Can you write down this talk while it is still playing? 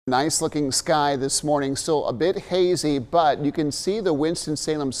Nice looking sky this morning, still a bit hazy, but you can see the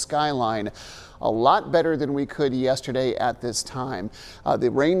Winston-Salem skyline a lot better than we could yesterday at this time.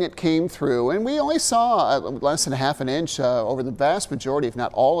 The rain that came through, and we only saw less than half an inch over the vast majority, if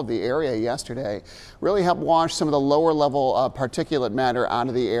not all of the area yesterday, really helped wash some of the lower level particulate matter out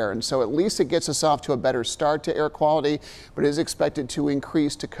of the air. And so at least it gets us off to a better start to air quality, but is expected to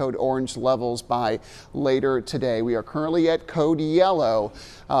increase to code orange levels by later today. We are currently at code yellow,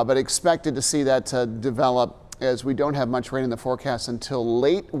 but expected to see that develop as we don't have much rain in the forecast until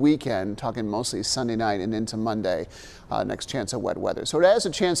late weekend, talking mostly Sunday night and into Monday. Next chance of wet weather. So it has a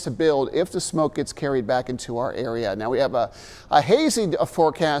chance to build if the smoke gets carried back into our area. Now we have a hazy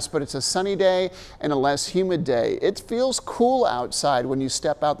forecast, but it's a sunny day and a less humid day. It feels cool outside when you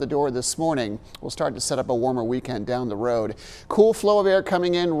step out the door this morning. We'll start to set up a warmer weekend down the road. Cool flow of air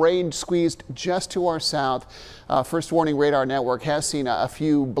coming in, rain squeezed just to our south. First warning radar network has seen a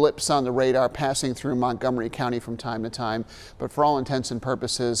few blips on the radar passing through Montgomery County from time to time, but for all intents and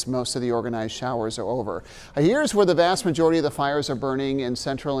purposes, most of the organized showers are over. Here's where the vast majority of the fires are burning in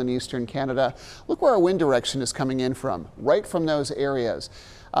central and eastern Canada. Look where our wind direction is coming in from, right from those areas.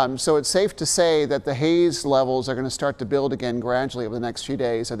 So it's safe to say that the haze levels are going to start to build again gradually over the next few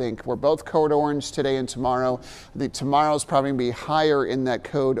days. I think we're both code orange today and tomorrow. I think tomorrow's probably going to be higher in that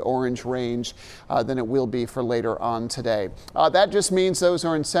code orange range than it will be for later on today. That just means those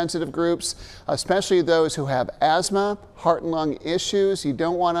are in sensitive groups, especially those who have asthma, heart and lung issues. You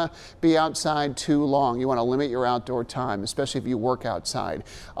don't want to be outside too long. You want to limit your outdoor time, especially if you work outside.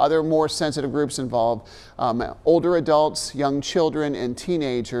 Other more sensitive groups involve older adults, young children, and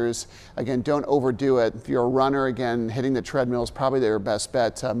teenagers. Again, don't overdo it. If you're a runner, again, hitting the treadmill is probably your best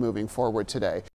bet moving forward today.